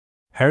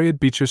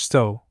Harriet Beecher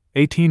Stowe,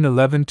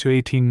 1811 to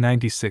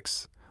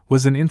 1896,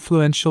 was an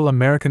influential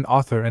American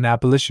author and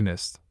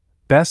abolitionist,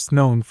 best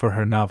known for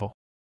her novel,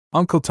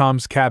 Uncle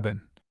Tom's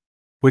Cabin,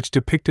 which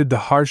depicted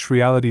the harsh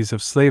realities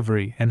of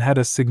slavery and had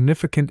a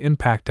significant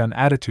impact on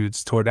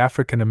attitudes toward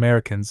African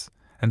Americans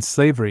and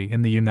slavery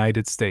in the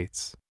United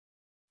States.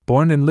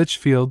 Born in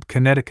Litchfield,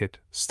 Connecticut,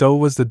 Stowe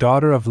was the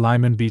daughter of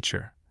Lyman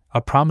Beecher,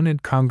 a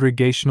prominent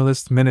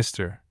Congregationalist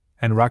minister,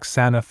 and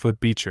Roxana Foote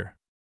Beecher.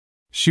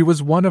 She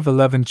was one of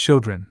 11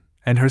 children,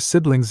 and her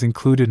siblings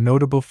included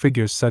notable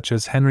figures such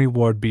as Henry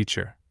Ward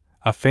Beecher,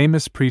 a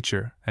famous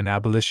preacher and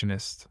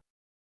abolitionist.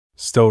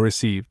 Stowe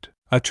received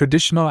a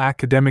traditional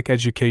academic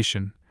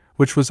education,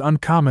 which was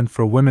uncommon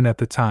for women at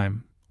the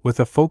time, with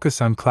a focus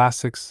on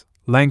classics,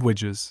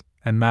 languages,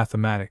 and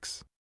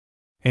mathematics.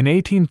 In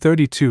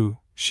 1832,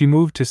 she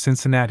moved to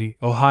Cincinnati,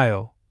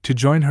 Ohio, to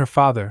join her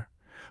father,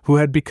 who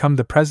had become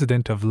the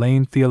president of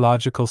Lane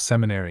Theological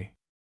Seminary.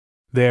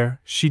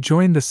 There, she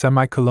joined the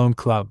Semicolon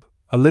Club,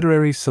 a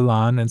literary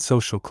salon and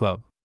social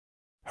club.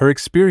 Her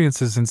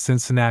experiences in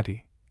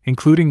Cincinnati,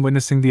 including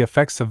witnessing the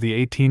effects of the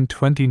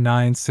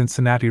 1829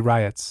 Cincinnati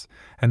riots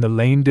and the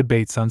Lane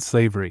debates on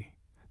slavery,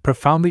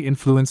 profoundly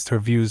influenced her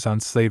views on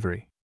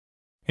slavery.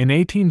 In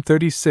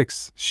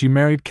 1836, she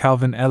married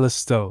Calvin Ellis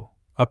Stowe,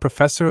 a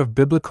professor of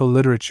biblical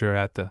literature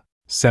at the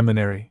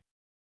seminary.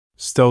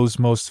 Stowe's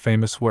most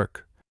famous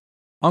work,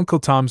 Uncle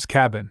Tom's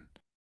Cabin,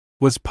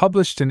 was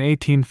published in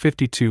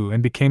 1852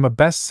 and became a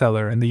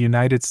bestseller in the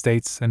United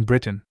States and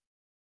Britain.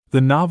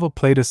 The novel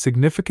played a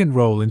significant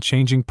role in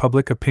changing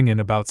public opinion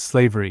about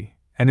slavery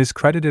and is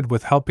credited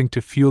with helping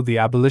to fuel the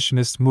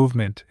abolitionist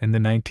movement in the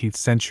 19th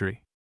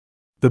century.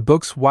 The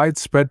book's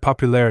widespread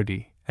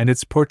popularity and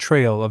its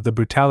portrayal of the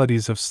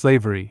brutalities of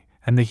slavery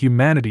and the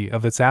humanity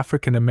of its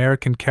African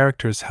American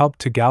characters helped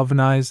to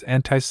galvanize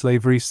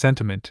anti-slavery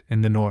sentiment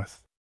in the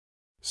North.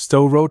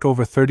 Stowe wrote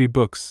over 30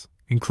 books,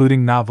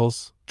 including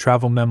novels,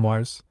 travel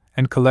memoirs,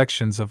 and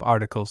collections of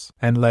articles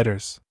and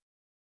letters.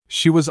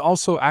 She was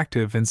also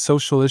active in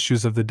social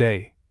issues of the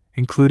day,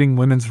 including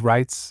women's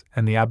rights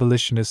and the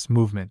abolitionist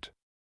movement.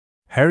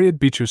 Harriet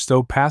Beecher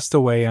Stowe passed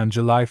away on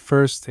July 1,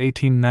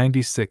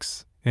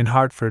 1896, in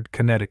Hartford,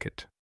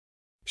 Connecticut.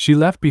 She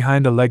left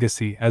behind a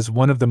legacy as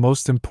one of the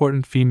most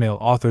important female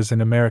authors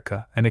in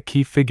America and a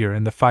key figure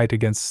in the fight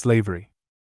against slavery.